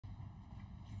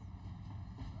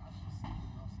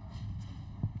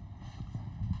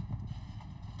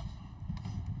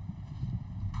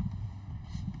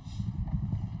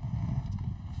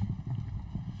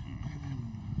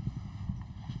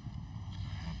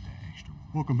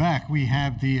Welcome back. We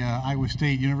have the Iowa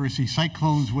State University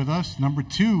Cyclones with us, number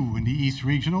 2 in the East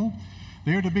Regional.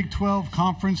 They're the Big 12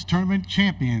 Conference Tournament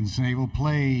champions, and they will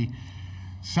play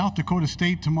South Dakota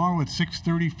State tomorrow at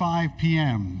 6:35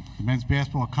 p.m. The men's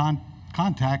basketball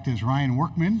contact is Ryan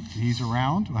Workman. He's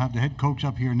around. We'll have the head coach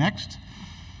up here next.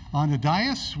 On the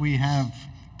dais, we have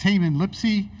Tamin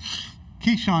Lipsey,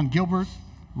 Keshon Gilbert,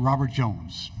 Robert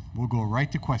Jones. We'll go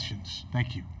right to questions.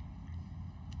 Thank you.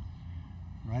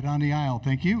 Right on the aisle.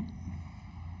 Thank you.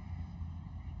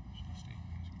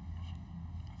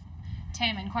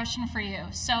 Tamin, question for you.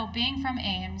 So being from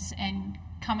Ames and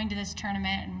coming to this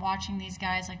tournament and watching these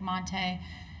guys like Monte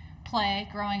play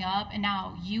growing up, and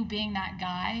now you being that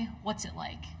guy, what's it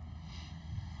like?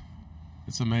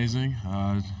 It's amazing.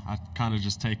 I kind of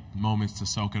just take moments to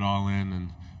soak it all in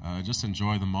and just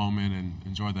enjoy the moment and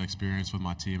enjoy the experience with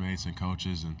my teammates and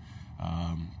coaches, and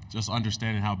just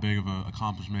understanding how big of an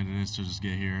accomplishment it is to just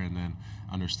get here, and then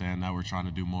understand that we're trying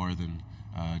to do more than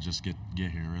just get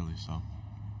here, really. So.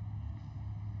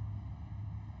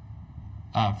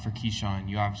 For Keshon,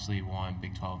 you obviously won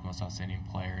Big 12 Most Outstanding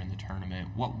Player in the tournament.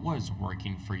 What was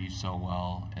working for you so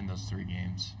well in those 3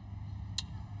 games?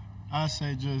 I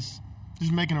say just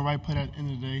making the right play at the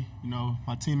end of the day. You know,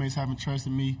 my teammates having trust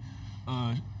in me,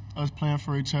 us playing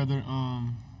for each other,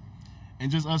 and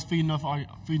just us feeding off our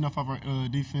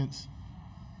defense.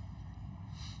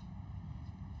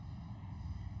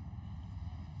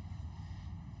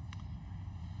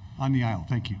 On the aisle,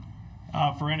 thank you.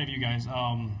 For any of you guys,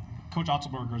 Coach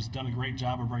Otzelberger has done a great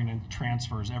job of bringing in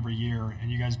transfers every year, and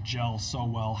you guys gel so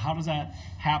well. How does that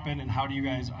happen, and how are you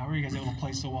guys able to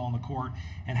play so well on the court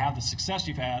and have the success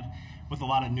you've had with a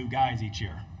lot of new guys each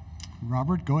year?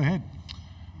 Robert, go ahead.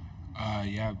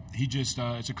 Yeah, he just,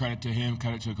 it's a credit to him,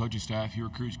 credit to the coaching staff. He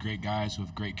recruits great guys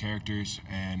with great characters,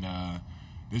 and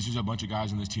this is a bunch of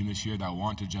guys on this team this year that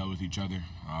want to gel with each other.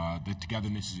 The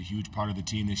togetherness is a huge part of the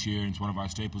team this year, and it's one of our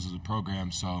staples as a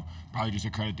program, so probably just a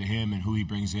credit to him and who he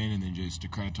brings in, and then just a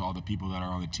credit to all the people that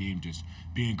are on the team, just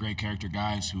being great character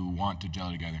guys who want to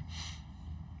gel together.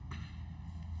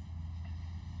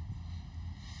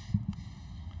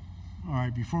 All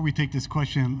right, before we take this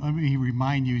question, let me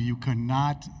remind you, you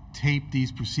cannot tape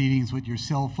these proceedings with your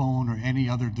cell phone or any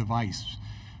other device.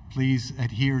 Please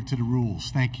adhere to the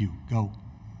rules. Thank you. Go.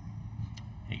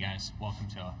 Hey guys, welcome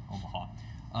to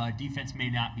Omaha. Defense may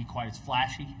not be quite as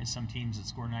flashy as some teams that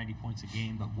score 90 points a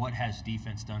game, but what has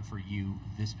defense done for you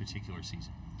this particular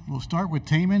season? We'll start with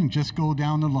Tamin and just go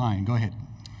down the line. Go ahead.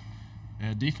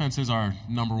 Yeah, defense is our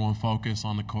 #1 focus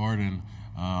on the court, and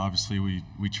obviously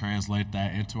we translate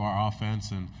that into our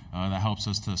offense, and that helps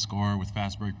us to score with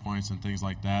fast break points and things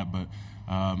like that. But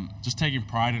just taking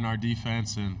pride in our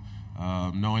defense, and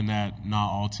knowing that not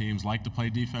all teams like to play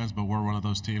defense, but we're one of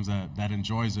those teams that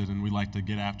enjoys it, and we like to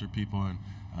get after people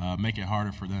and make it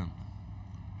harder for them.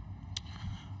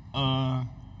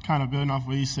 Kind of building off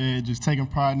what he said, just taking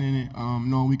pride in it,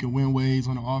 knowing we can win ways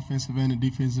on the offensive end and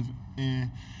defensive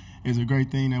end is a great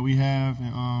thing that we have,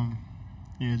 and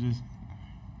yeah, just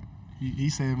he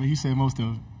said most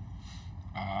of it.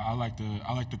 I like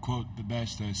the quote the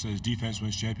best that says defense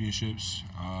wins championships,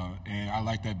 and I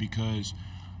like that because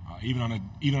even on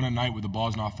a night where the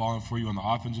ball's not falling for you on the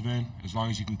offensive end, as long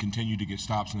as you can continue to get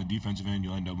stops on the defensive end,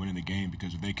 you'll end up winning the game,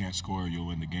 because if they can't score, you'll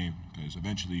win the game, because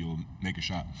eventually you'll make a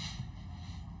shot.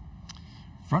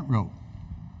 Front row.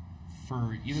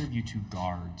 For either of you two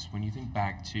guards, when you think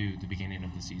back to the beginning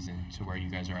of the season to where you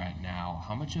guys are at now,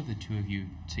 how much of the two of you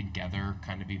together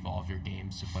kind of evolve your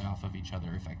games to play off of each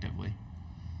other effectively?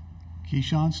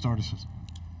 Keshon, start us.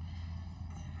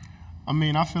 I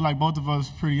mean, I feel like both of us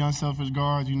pretty unselfish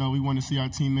guards. You know, we want to see our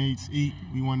teammates eat.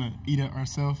 We want to eat it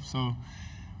ourselves. So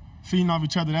feeding off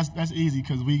each other, that's easy,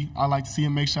 because I like to see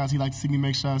him make shots. He likes to see me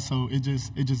make shots. So it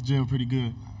just gelled pretty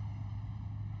good.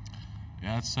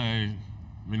 Yeah, I'd say,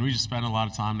 we just spent a lot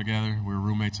of time together. We were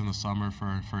roommates in the summer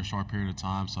for a short period of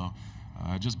time. So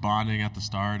just bonding at the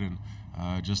start, and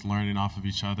just learning off of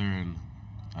each other, and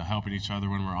helping each other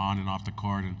when we're on and off the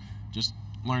court, and just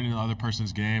learning the other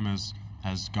person's game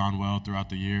has gone well throughout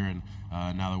the year, and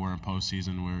now that we're in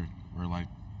postseason, we're like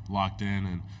locked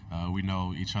in, and we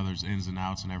know each other's ins and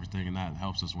outs and everything, and that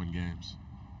helps us win games.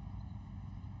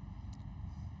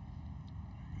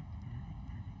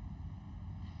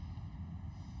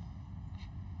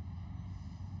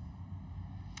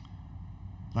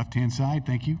 Left-hand side,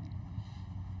 thank you.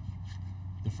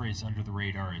 The phrase "under the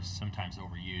radar" is sometimes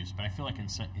overused, but I feel like in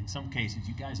some cases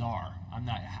you guys are. I'm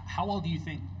not. How well do you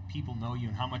think people know you,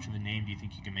 and how much of a name do you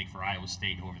think you can make for Iowa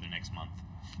State over the next month?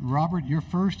 Robert, you're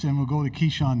first, and we'll go to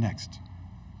Keshon next.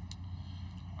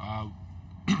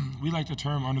 we like the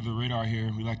term under the radar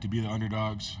here. We like to be the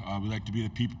underdogs. We like to be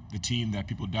the team that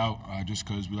people doubt just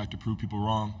because we like to prove people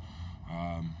wrong.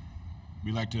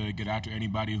 We like to get after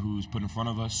anybody who's put in front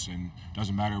of us, and it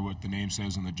doesn't matter what the name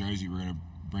says on the jersey. We're going to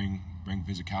bring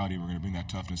physicality. We're going to bring that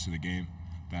toughness to the game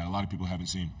that a lot of people haven't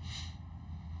seen.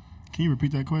 Can you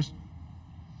repeat that question?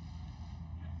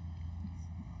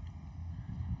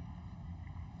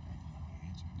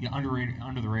 Yeah,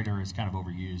 under the radar is kind of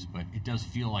overused, but it does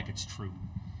feel like it's true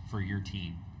for your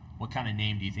team. What kind of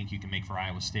name do you think you can make for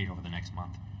Iowa State over the next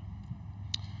month?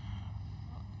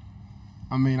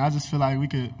 I mean, I just feel like we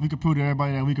could prove to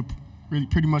everybody that we could really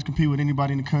pretty much compete with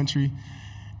anybody in the country.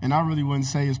 And I really wouldn't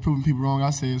say it's proving people wrong. I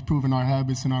say it's proving our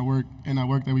habits and our work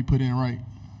that we put in right.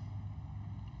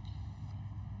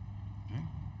 Okay.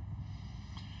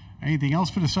 Anything else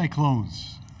for the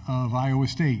Cyclones of Iowa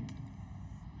State?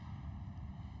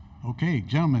 Okay,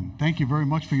 gentlemen, thank you very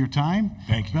much for your time.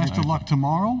 Thank you. Best of luck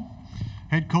tomorrow.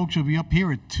 Head coach will be up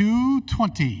here at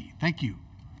 2:20. Thank you.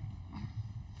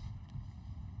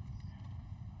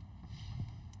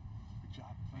 Good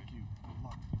job. Thank you. Good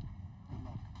luck. Good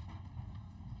luck.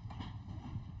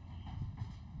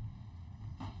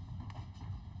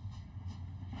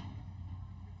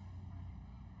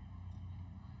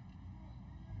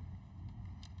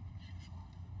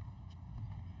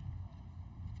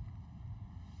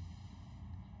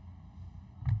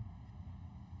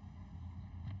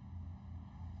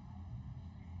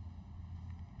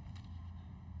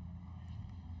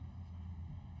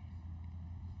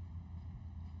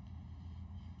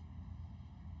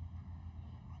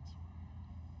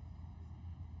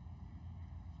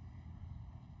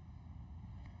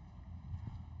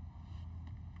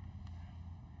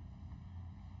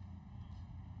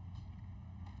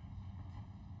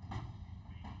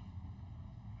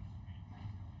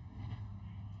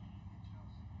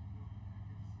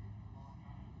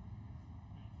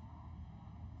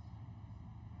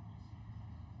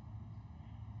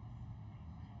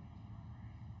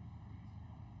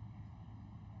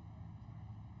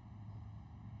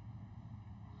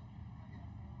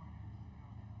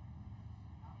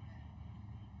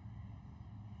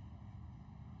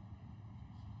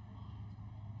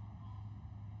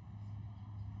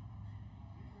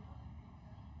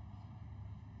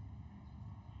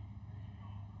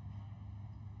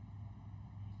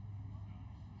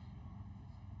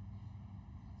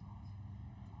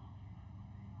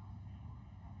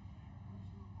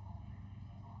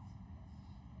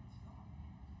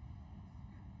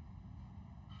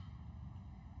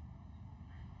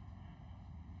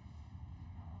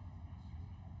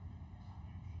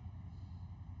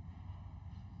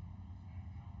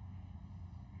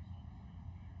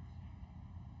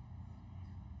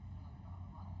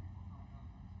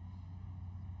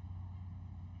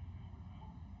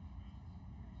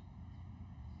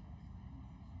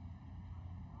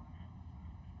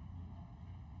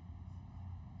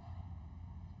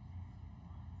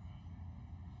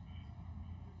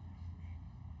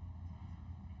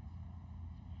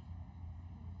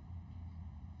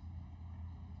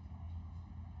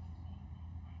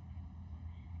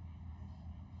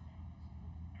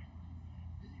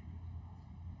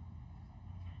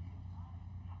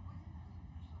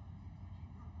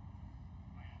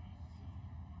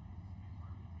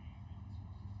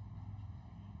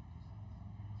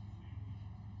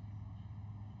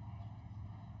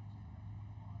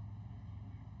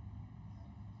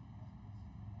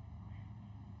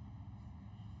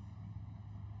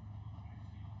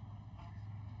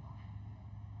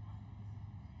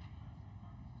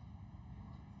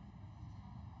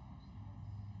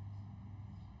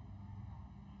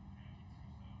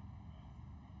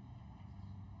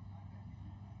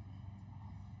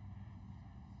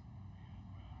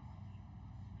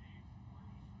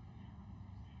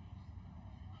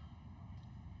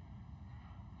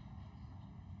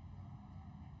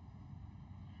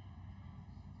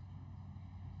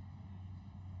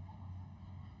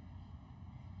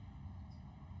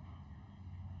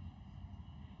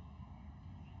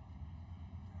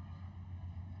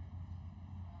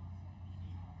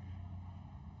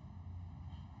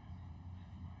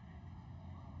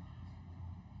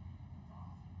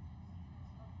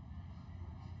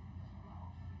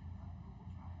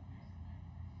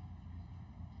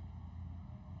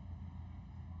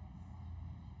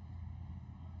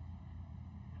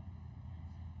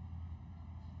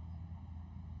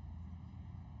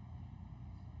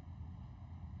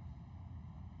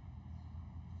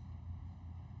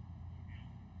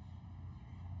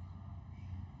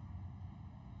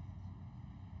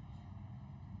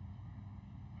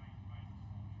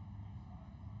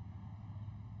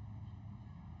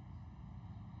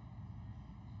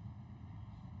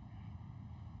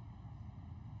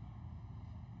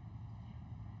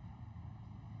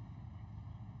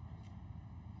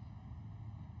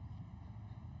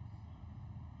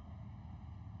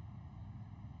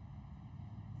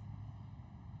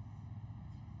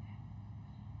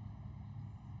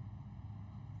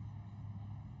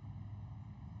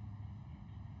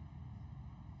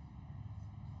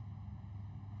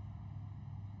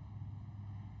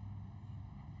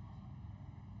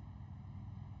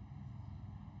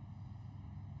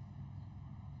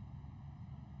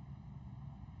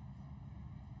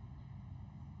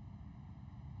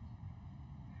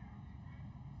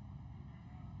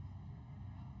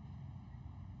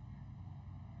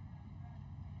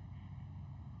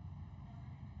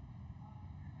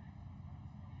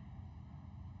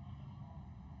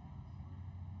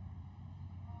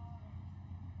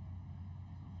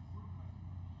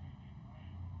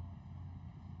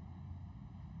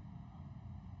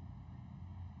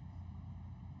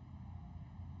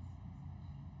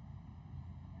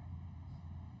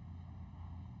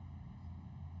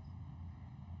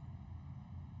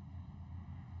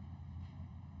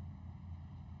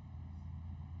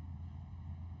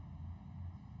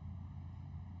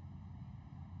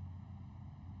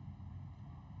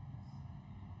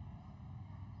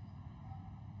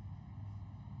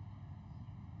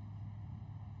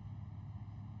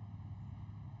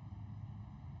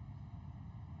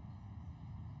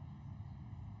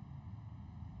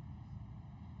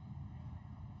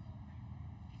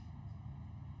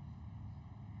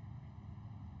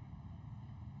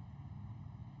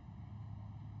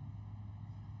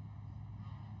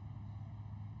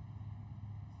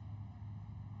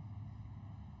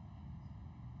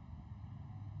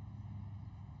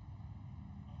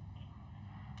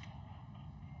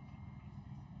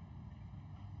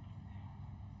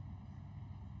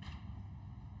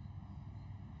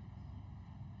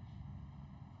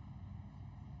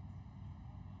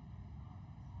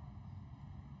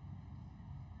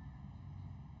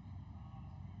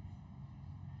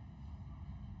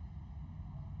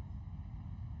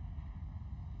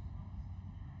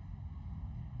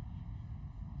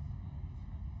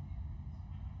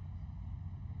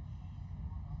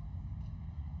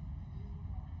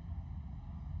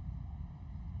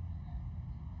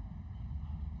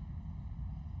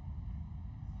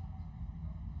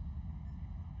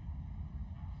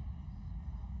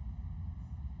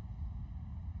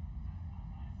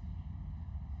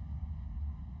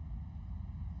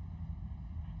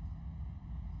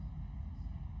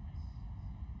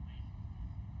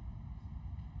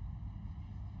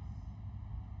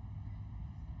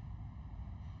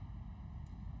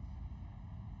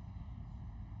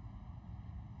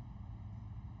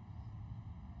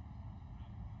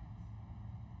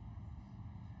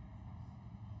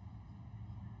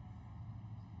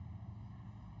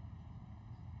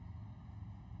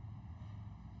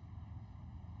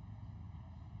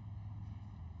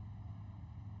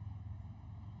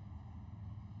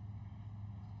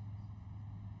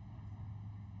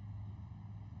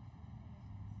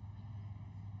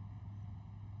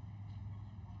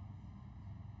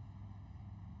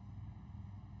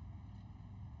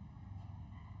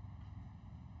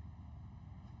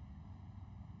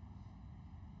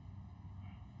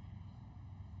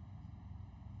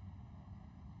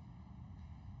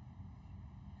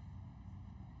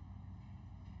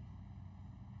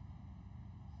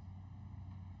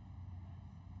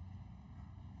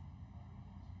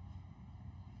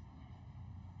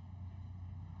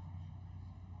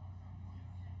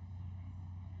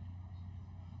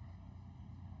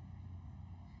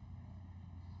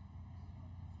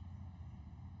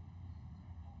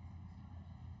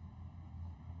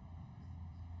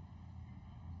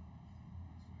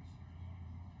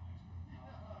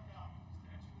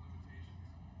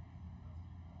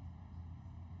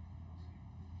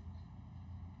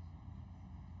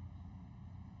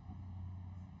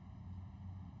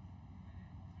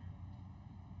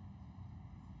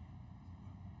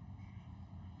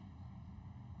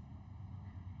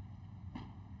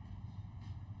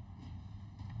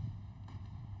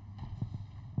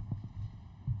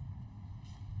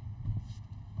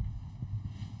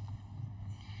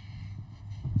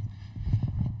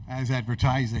 As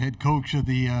advertised, the head coach of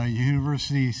the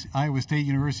Iowa State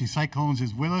University Cyclones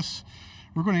is with us.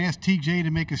 We're going to ask TJ to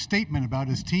make a statement about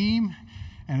his team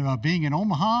and about being in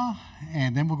Omaha,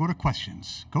 and then we'll go to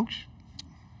questions. Coach?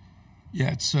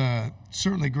 Yeah, it's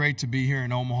certainly great to be here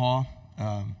in Omaha.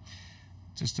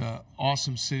 Just an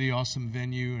awesome city, awesome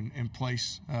venue, and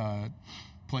place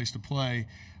to play.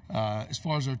 As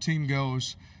far as our team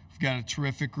goes, we've got a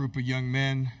terrific group of young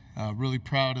men. Really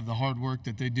proud of the hard work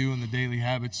that they do and the daily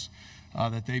habits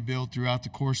that they build throughout the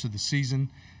course of the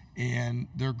season. And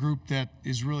they're a group that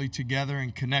is really together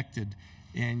and connected.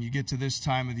 And you get to this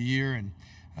time of the year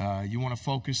and you want to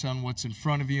focus on what's in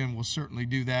front of you, and we'll certainly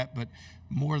do that. But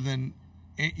more than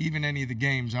even any of the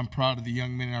games, I'm proud of the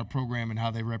young men in our program and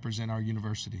how they represent our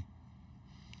university.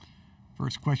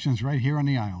 First question's right here on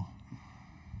the aisle.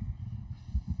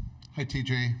 Hi,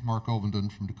 TJ. Mark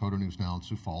Ovenden from Dakota News Now in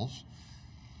Sioux Falls.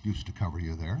 Used to cover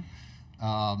you there.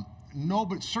 No,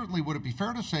 but certainly would it be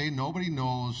fair to say nobody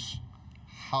knows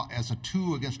how, as a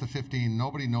 2 against a 15,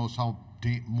 nobody knows how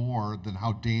more than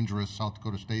how dangerous South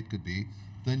Dakota State could be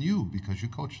than you, because you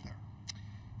coach there.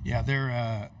 Yeah, they're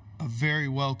a very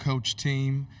well-coached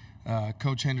team.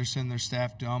 Coach Henderson, their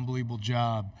staff, do an unbelievable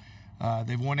job.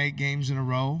 They've won 8 games in a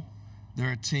row.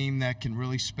 They're a team that can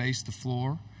really space the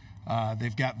floor.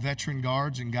 They've got veteran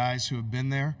guards and guys who have been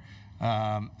there.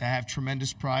 They have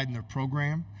tremendous pride in their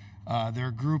program. They're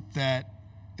a group that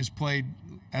has played,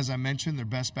 as I mentioned, their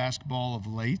best basketball of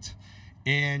late.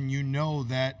 And you know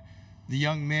that the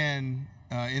young men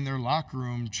in their locker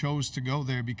room chose to go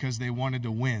there because they wanted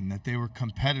to win, that they were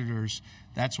competitors.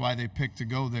 That's why they picked to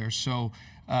go there. So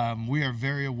we are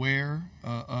very aware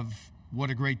of what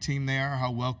a great team they are,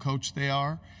 how well coached they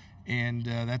are. And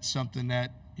that's something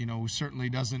that, certainly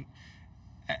doesn't,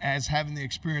 as having the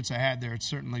experience I had there, it's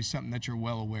certainly something that you're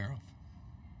well aware of.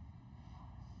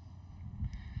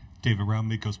 David Brown,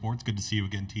 Midco Sports. Good to see you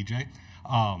again, TJ.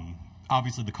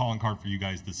 Obviously, the calling card for you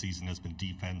guys this season has been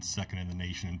defense, second in the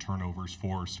nation in turnovers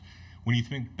forced. When you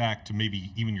think back to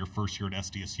maybe even your first year at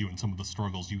SDSU and some of the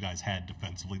struggles you guys had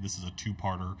defensively, this is a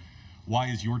two-parter. Why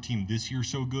is your team this year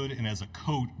so good? And as a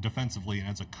coach, defensively, and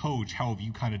as a coach, how have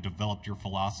you kind of developed your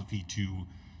philosophy to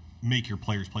make your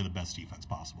players play the best defense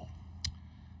possible?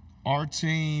 Our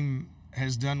team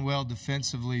has done well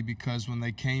defensively because when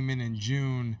they came in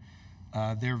June,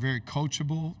 they're very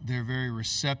coachable. They're very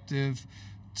receptive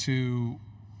to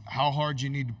how hard you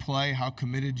need to play, how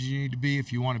committed you need to be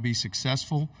if you want to be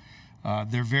successful.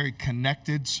 They're very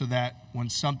connected so that when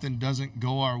something doesn't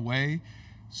go our way,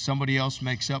 somebody else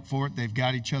makes up for it. They've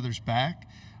got each other's back.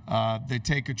 They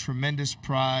take a tremendous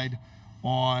pride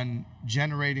on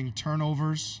generating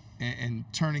turnovers and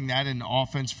turning that into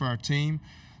offense for our team.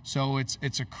 So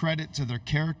it's a credit to their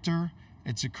character,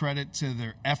 it's a credit to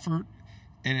their effort,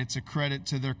 and it's a credit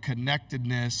to their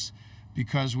connectedness,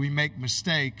 because we make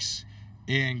mistakes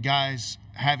and guys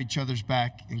have each other's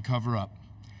back and cover up.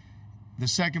 The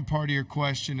second part of your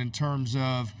question in terms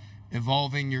of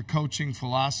evolving your coaching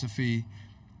philosophy,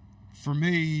 for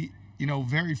me,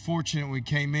 very fortunate we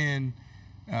came in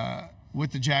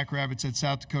with the Jackrabbits at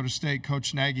South Dakota State.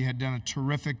 Coach Nagy had done a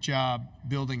terrific job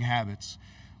building habits.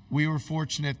 We were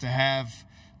fortunate to have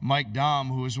Mike Dahm,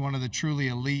 who is one of the truly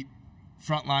elite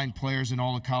frontline players in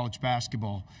all of college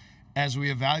basketball. As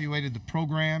we evaluated the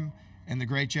program and the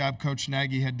great job Coach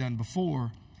Nagy had done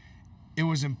before, it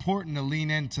was important to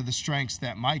lean into the strengths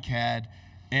that Mike had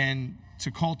and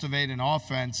to cultivate an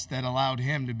offense that allowed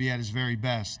him to be at his very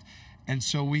best. And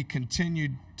so we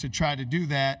continued to try to do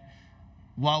that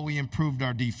while we improved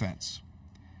our defense.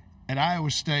 At Iowa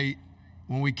State,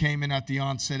 when we came in at the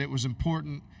onset, it was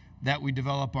important that we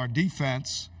develop our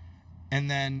defense and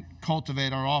then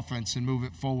cultivate our offense and move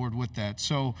it forward with that.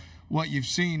 So what you've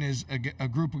seen is a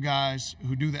group of guys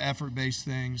who do the effort-based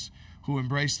things, who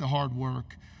embrace the hard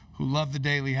work, who love the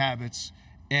daily habits,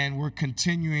 and we're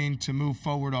continuing to move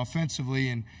forward offensively.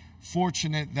 And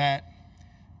fortunate that,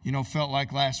 felt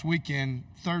like last weekend,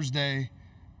 Thursday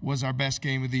was our best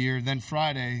game of the year, then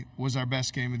Friday was our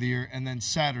best game of the year, and then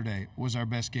Saturday was our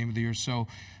best game of the year. So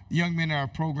the young men in our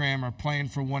program are playing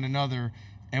for one another,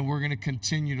 and we're going to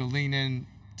continue to lean in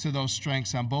to those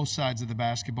strengths on both sides of the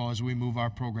basketball as we move our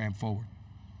program forward.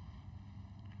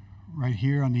 Right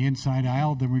here on the inside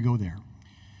aisle, then we go there.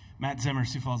 Matt Zimmer,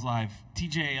 Sioux Falls Live.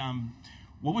 TJ,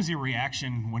 what was your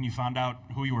reaction when you found out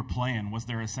who you were playing? Was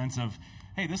there a sense of,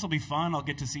 hey, this will be fun, I'll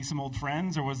get to see some old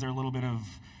friends, or was there a little bit of,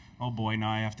 oh boy, now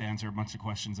I have to answer a bunch of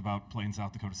questions about playing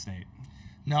South Dakota State?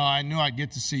 No, I knew I'd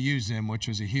get to see you, Zim, which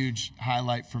was a huge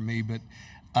highlight for me. But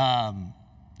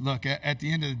look, at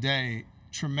the end of the day,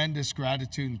 tremendous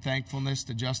gratitude and thankfulness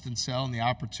to Justin Sell and the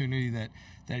opportunity that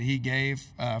he gave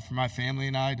for my family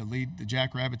and I to lead the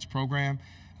Jackrabbits program.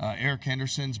 Eric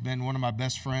Henderson's been one of my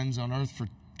best friends on earth for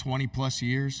 20 plus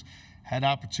years. Had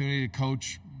opportunity to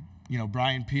coach,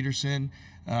 Brian Peterson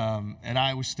at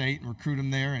Iowa State and recruit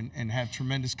him there and have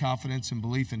tremendous confidence and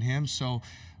belief in him. So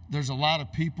there's a lot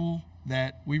of people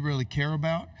that we really care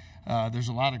about. There's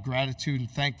a lot of gratitude and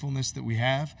thankfulness that we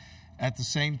have. At the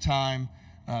same time,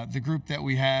 the group that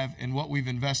we have and what we've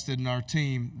invested in our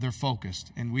team, they're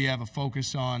focused. And we have a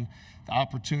focus on the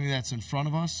opportunity that's in front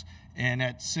of us. And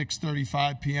at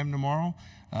 6:35 p.m. tomorrow,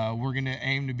 we're going to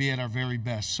aim to be at our very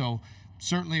best. So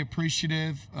certainly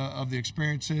appreciative of the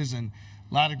experiences and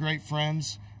a lot of great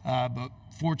friends, but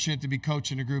fortunate to be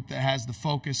coaching a group that has the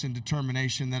focus and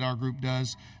determination that our group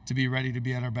does to be ready to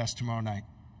be at our best tomorrow night.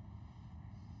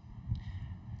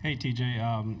 Hey,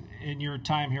 TJ, in your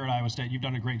time here at Iowa State, you've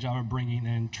done a great job of bringing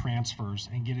in transfers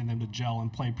and getting them to gel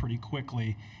and play pretty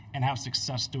quickly and have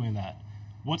success doing that.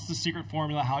 What's the secret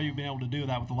formula, how you've been able to do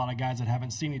that with a lot of guys that haven't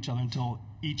seen each other until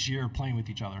each year playing with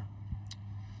each other?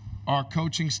 Our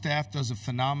coaching staff does a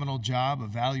phenomenal job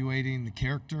evaluating the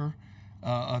character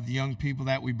of the young people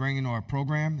that we bring into our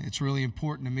program. It's really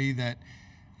important to me that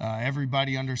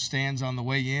everybody understands on the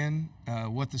way in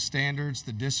what the standards,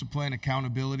 the discipline,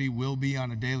 accountability will be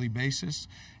on a daily basis,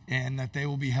 and that they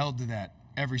will be held to that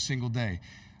every single day.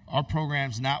 Our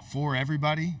program's not for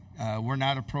everybody. We're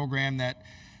not a program that,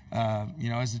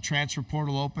 as the transfer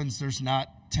portal opens, there's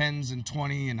not tens and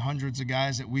 20 and hundreds of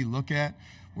guys that we look at.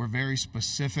 We're very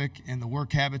specific in the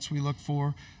work habits we look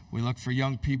for. We look for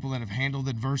young people that have handled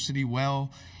adversity well.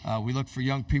 We look for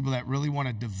young people that really want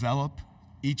to develop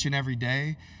each and every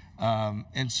day.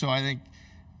 And so I think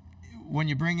when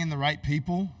you bring in the right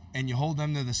people and you hold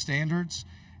them to the standards,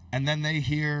 and then they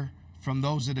hear from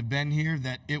those that have been here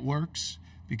that it works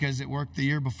because it worked the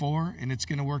year before and it's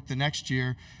going to work the next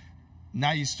year,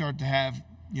 now you start to have,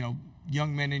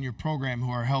 young men in your program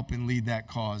who are helping lead that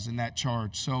cause and that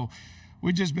charge. So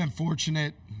we've just been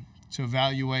fortunate to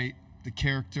evaluate the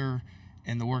character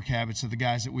and the work habits of the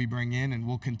guys that we bring in, and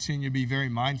we'll continue to be very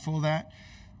mindful of that.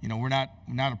 We're not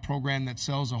a program that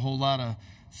sells a whole lot of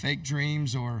fake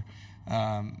dreams or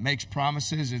makes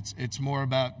promises. It's more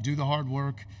about do the hard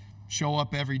work, show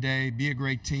up every day, be a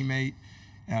great teammate,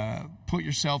 put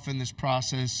yourself in this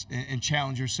process and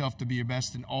challenge yourself to be your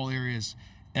best in all areas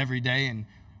every day, and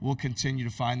we'll continue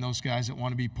to find those guys that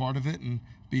want to be part of it and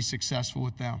be successful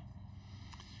with them.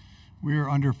 We are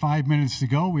under 5 minutes to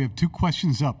go. We have 2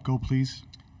 questions up. Go, please.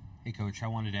 Hey, Coach, I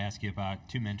wanted to ask you about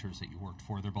 2 mentors that you worked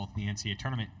for. They're both in the NCAA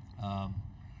Tournament,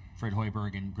 Fred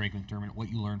Hoiberg and Greg McDermott, what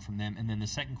you learned from them. And then the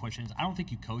second question is, I don't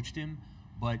think you coached him,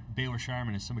 but Baylor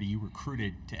Scheierman is somebody you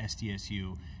recruited to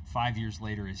SDSU. 5 years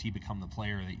later, has he become the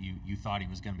player that you thought he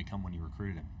was going to become when you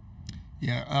recruited him?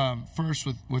 Yeah, first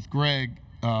with Greg,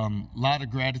 a lot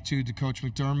of gratitude to Coach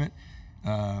McDermott.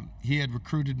 He had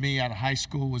recruited me out of high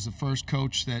school, was the first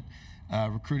coach that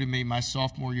recruited me my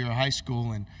sophomore year of high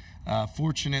school, and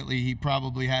fortunately he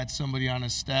probably had somebody on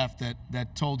his staff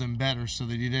that told him better so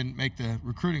that he didn't make the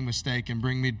recruiting mistake and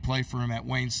bring me to play for him at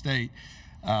Wayne State.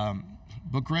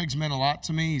 But Greg's meant a lot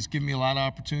to me. He's given me a lot of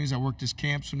opportunities. I worked his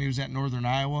camps when he was at Northern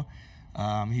Iowa.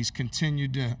 He's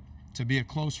continued to be a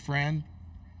close friend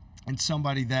and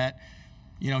somebody that,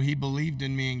 he believed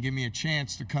in me and gave me a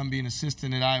chance to come be an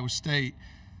assistant at Iowa State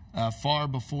far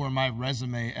before my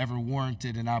resume ever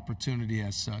warranted an opportunity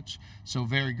as such. So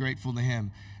very grateful to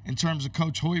him. In terms of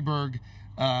Coach Hoiberg,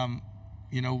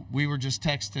 we were just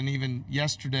texting even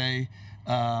yesterday.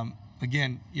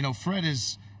 Again, Fred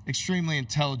is extremely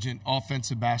intelligent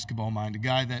offensive basketball mind, a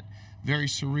guy that very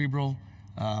cerebral,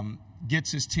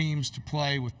 gets his teams to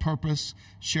play with purpose,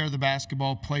 share the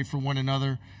basketball, play for one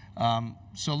another.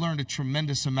 So learned a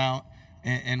tremendous amount,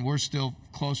 and we're still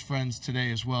close friends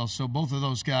today as well. So both of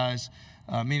those guys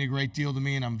mean a great deal to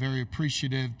me, and I'm very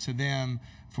appreciative to them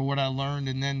for what I learned,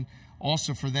 and then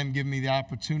also for them giving me the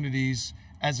opportunities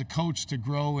as a coach to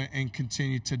grow and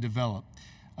continue to develop.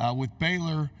 With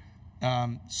Baylor,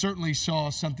 certainly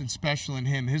saw something special in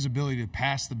him. His ability to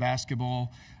pass the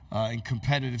basketball and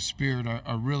competitive spirit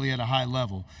are really at a high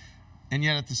level. And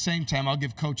yet at the same time, I'll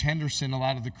give Coach Henderson a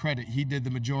lot of the credit. He did the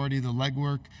majority of the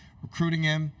legwork, recruiting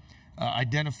him,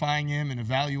 identifying him, and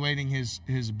evaluating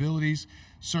his abilities.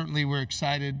 Certainly we're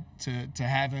excited to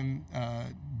have him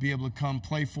be able to come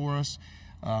play for us.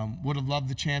 Would have loved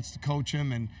the chance to coach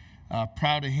him, and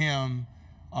proud of him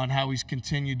on how he's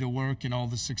continued to work and all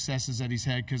the successes that he's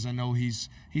had, because I know he's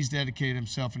dedicated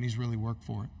himself and he's really worked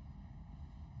for it.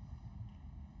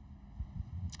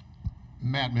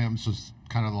 Matt Mims is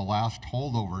kind of the last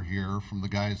holdover here from the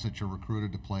guys that you're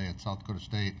recruited to play at South Dakota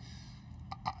State.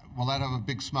 Will that have a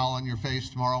big smile on your face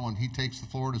tomorrow when he takes the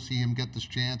floor to see him get this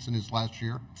chance in his last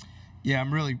year? Yeah,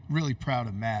 I'm really, really proud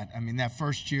of Matt. I mean, that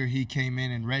first year he came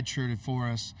in and redshirted for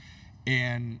us,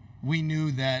 and we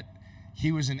knew that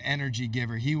he was an energy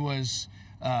giver. He was,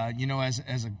 you know, as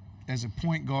a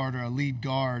point guard or a lead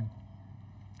guard,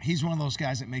 he's one of those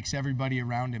guys that makes everybody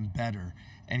around him better,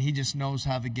 and he just knows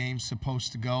how the game's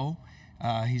supposed to go.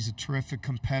 He's a terrific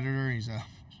competitor. He's a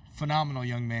phenomenal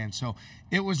young man. So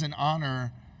it was an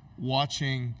honor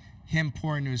watching him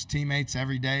pour into his teammates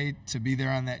every day, to be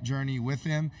there on that journey with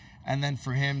him, and then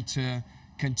for him to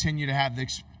continue to have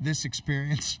this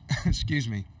experience, excuse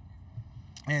me,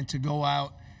 and to go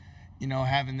out, you know,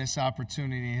 having this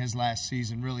opportunity in his last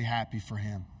season. Really happy for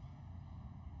him.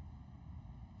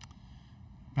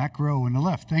 Back row in the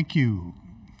left. Thank you.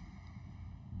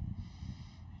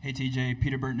 Hey, TJ.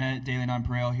 Peter Burtnett, Daily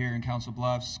Nonpareil here in Council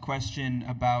Bluffs. Question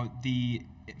about the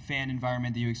fan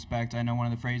environment that you expect. I know one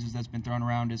of the phrases that's been thrown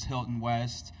around is Hilton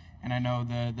West, and I know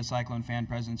the Cyclone fan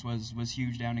presence was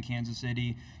huge down in Kansas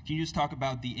City. Can you just talk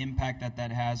about the impact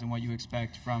that has and what you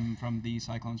expect from the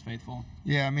Cyclones faithful?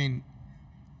 Yeah, I mean,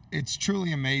 it's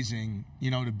truly amazing.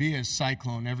 You know, to be a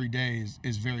Cyclone every day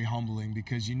is very humbling,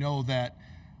 because you know that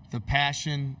the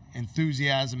passion,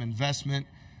 enthusiasm, investment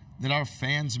that our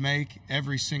fans make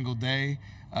every single day,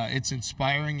 it's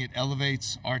inspiring. It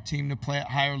elevates our team to play at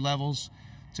higher levels.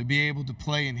 To be able to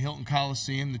play in Hilton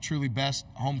Coliseum, the truly best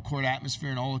home court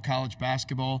atmosphere in all of college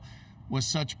basketball, with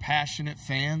such passionate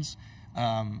fans,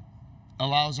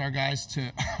 allows our guys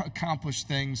to accomplish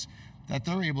things that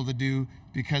they're able to do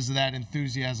because of that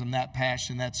enthusiasm, that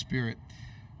passion, that spirit.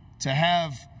 To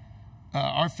have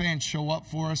our fans show up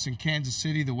for us in Kansas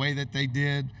City the way that they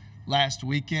did last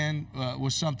weekend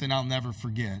was something I'll never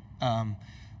forget.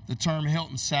 The term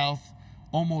Hilton South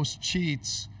almost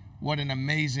cheats what an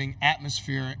amazing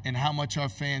atmosphere and how much our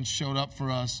fans showed up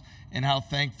for us, and how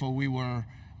thankful we were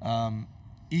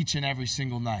each and every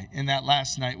single night. And that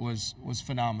last night was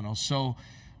phenomenal. So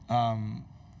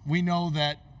we know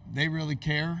that they really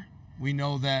care. We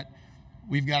know that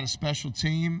we've got a special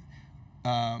team.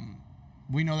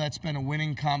 We know that's been a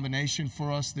winning combination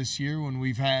for us this year when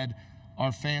we've had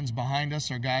our fans behind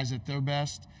us, our guys at their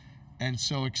best. And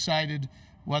so excited.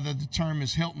 Whether the term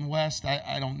is Hilton West,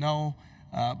 I don't know.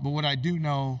 But what I do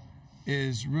know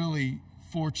is really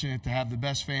fortunate to have the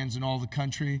best fans in all the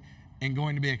country, and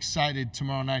going to be excited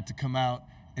tomorrow night to come out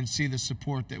and see the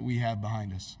support that we have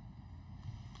behind us.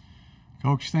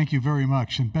 Coach, thank you very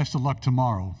much, and best of luck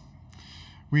tomorrow.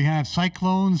 We have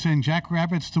Cyclones and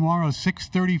Jackrabbits tomorrow,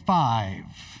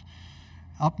 6:35.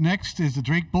 Up next is the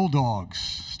Drake Bulldogs,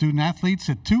 student athletes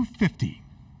at 2:50.